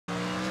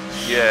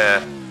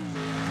Yeah.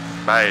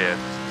 Man.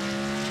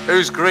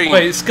 Who's green?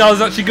 Wait,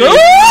 Scar's actually going.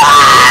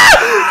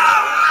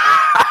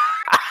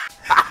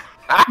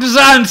 Does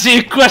that answer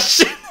your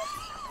question?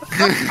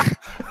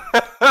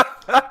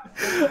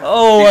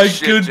 Oh my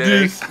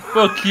goodness. Jake.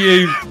 Fuck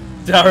you.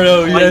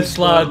 Dario, yes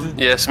lad.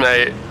 Yes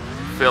mate. I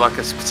feel like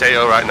a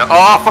potato right now.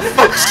 Oh, for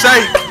fuck's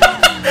sake!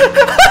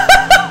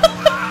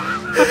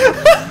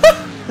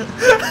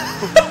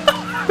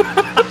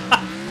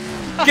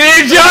 Get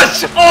him,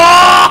 Josh!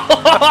 Oh!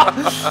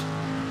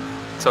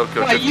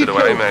 Tokyo drifted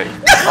away, mate.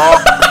 Oh.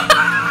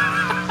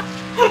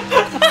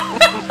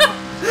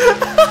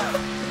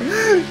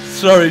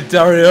 Sorry,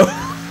 Dario.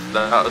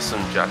 That was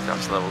some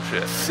jackass level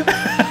shit.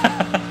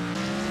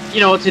 You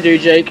know what to do,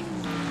 Jake.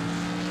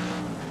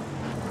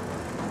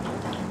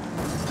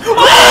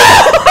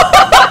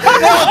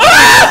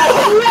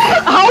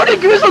 How did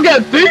Grizzle get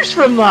a boost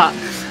from that?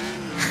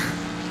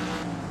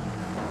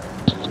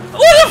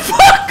 What the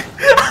fuck?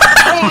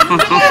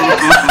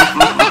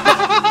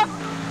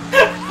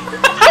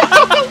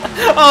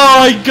 Oh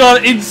my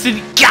god,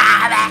 instant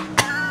got it!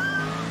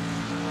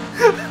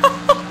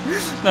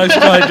 Nice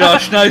try,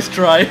 Josh, nice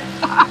try.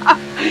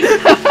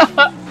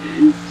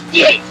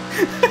 Yeah.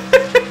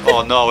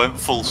 Oh no, I went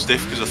full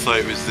stiff because I thought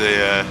it was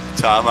the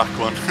tarmac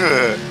one.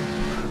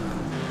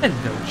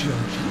 Hello,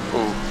 Georgie.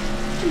 Ooh.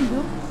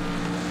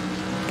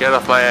 Get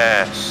off my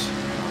ass.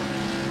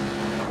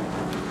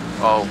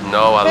 Oh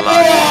no, I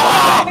lied.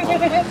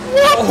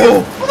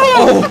 Oh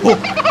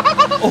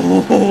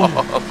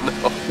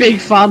no. Big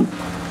fan.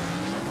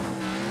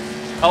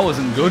 That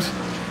wasn't good.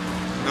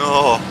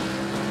 No.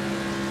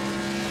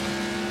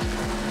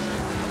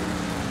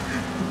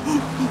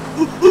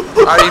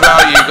 How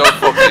about you go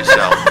fuck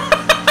yourself?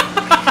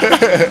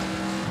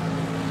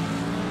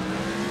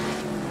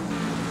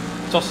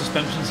 Toss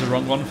suspension's the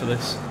wrong one for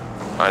this.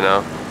 I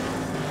know.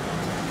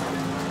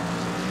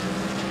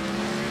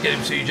 Get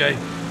him, CJ.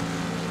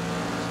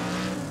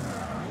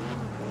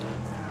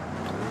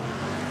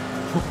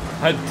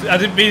 I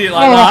didn't mean it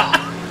like that.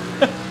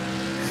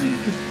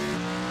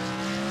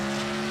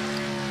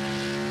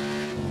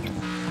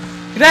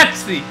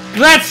 Grazie,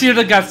 grazie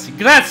ragazzi,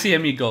 grazie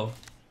amigo.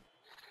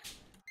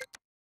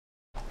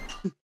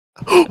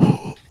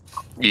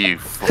 You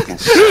fucking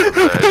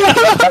stupid.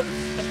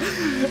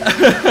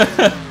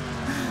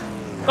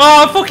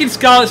 Oh, fucking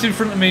Scarlett's in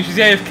front of me. She's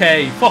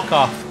AFK. Fuck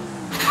off.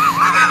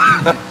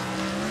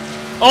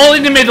 All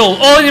in the middle.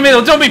 All in the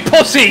middle. Don't be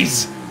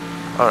pussies.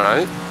 All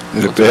right.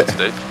 A bit.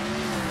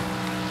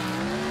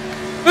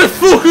 Let's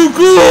fucking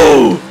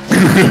go.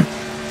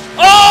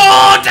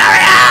 Oh,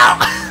 Dario!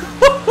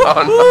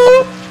 Oh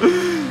no.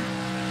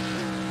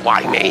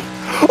 Why me?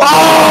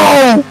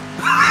 Oh!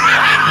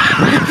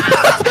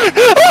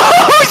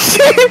 Oh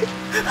shit!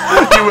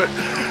 You were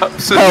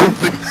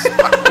absolutely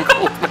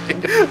strangled,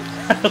 mate.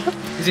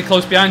 Is he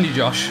close behind you,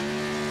 Josh?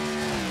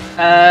 He's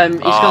on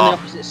the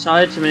opposite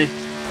side to me.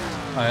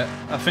 Alright,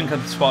 I think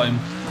I'd spot him.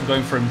 I'm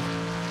going for him.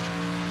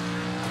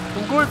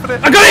 I'm going for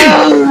it. I got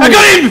him! I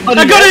got him!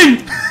 I got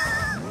him!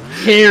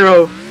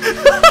 Hero.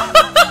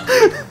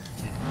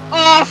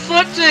 Oh, I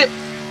flipped it!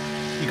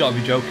 You gotta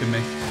be joking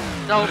me.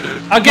 No.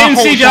 I'll get him,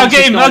 CJ, I'll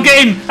get him, I'll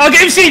get him! I'll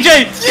get him,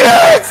 CJ!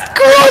 Yes!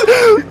 Come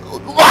on!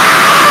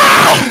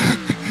 Wow!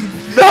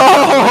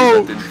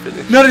 No!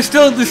 No, there's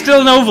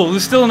still an oval,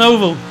 there's still an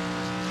oval.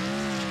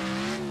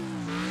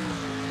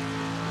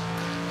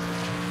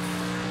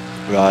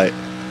 Right.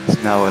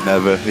 It's now or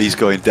never. He's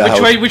going down.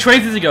 Which way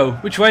did he go?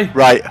 Which way?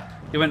 Right.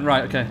 He went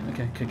right, okay. Come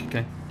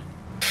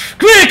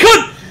here,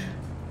 cunt!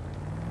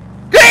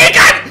 Come here,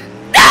 cunt!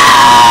 No!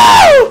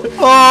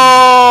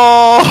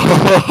 Oh!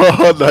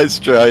 Nice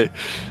try.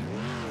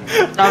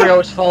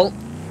 Dario's fault.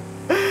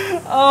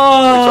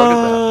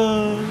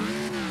 Oh!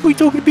 What are you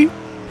talking about?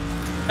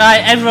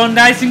 Right, everyone,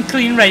 nice and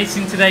clean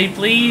racing today,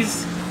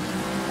 please.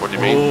 What do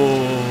you mean?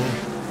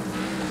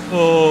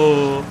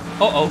 Oh.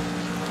 Uh-oh.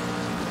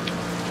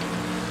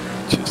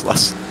 Just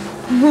last.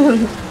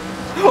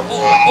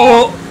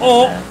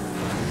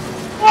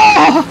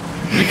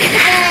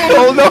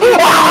 Oh no!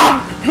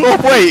 Oh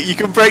wait, you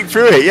can break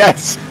through it,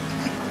 yes!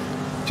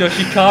 Josh,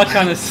 your car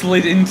kind of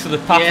slid into the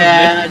path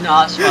Yeah, of no,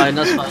 that's fine,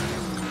 that's fine.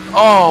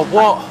 Oh,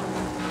 what?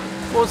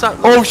 What was that?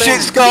 Oh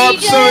shit, Scott,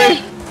 sorry!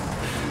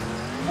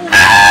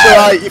 It's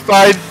alright, you're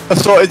fine. I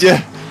sorted you.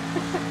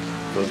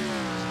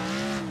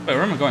 Wait,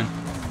 where am I going?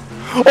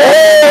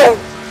 Oh!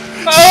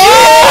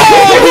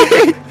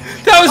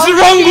 That was the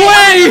wrong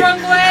way!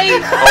 Wrong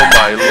way! Oh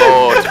my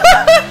lord.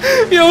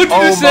 You did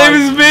the same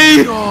as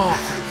me! God.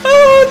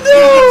 Oh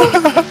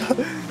no!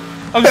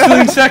 I'm still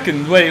in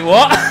second. Wait,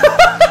 what?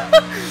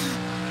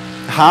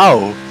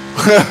 How?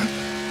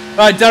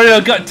 Right, Dario,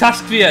 I've got a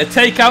task for you.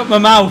 Take out my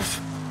mouth.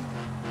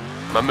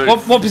 My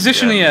move. What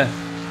position are you?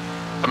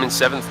 I'm in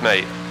 7th,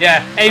 mate.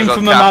 Yeah, aim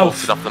for my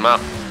mouth. Off the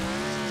map.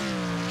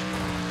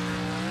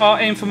 Oh,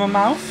 aim for my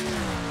mouth?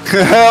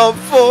 Oh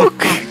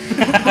fuck!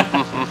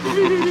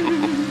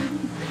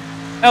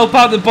 Help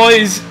out the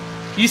boys.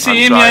 You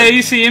see him? trying. Yeah,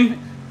 you see him.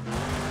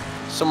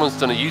 Someone's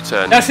done a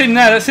U-turn. That's him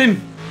there, that's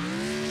him.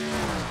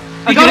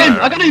 I got him!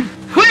 I got him!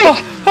 Quick!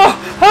 Oh,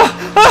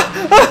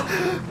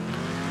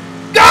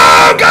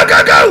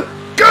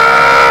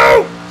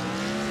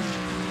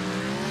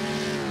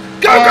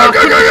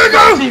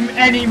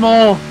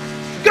 anymore.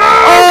 Go!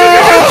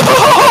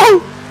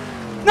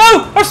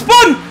 No! I've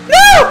spun!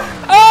 No!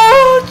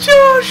 Oh,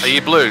 Josh! Are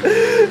you blue?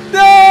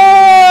 No!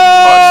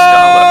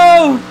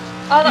 Oh,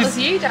 Oh, that was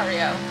you,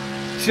 Dario.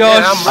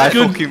 Josh, I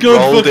good fucking fucking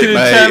rolled it,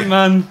 mate. attempt,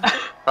 man.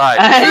 Right,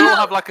 we all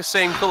have like a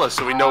same colour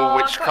so we know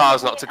which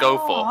cars not to go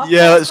for.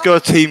 Yeah, let's go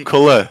team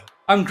colour.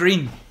 I'm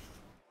green.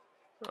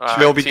 Right,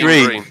 we all be team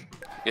green?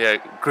 Yeah,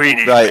 green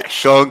is Right,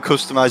 best. go and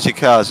customise your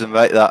cars and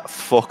make that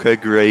fucker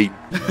green.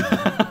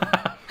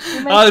 That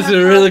was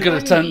a really good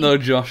attempt, though,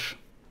 Josh.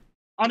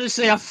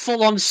 Honestly, I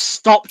full on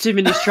stopped him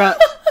in his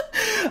tracks.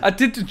 I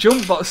did the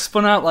jump, but I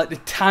spun out like the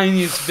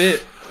tiniest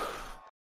bit.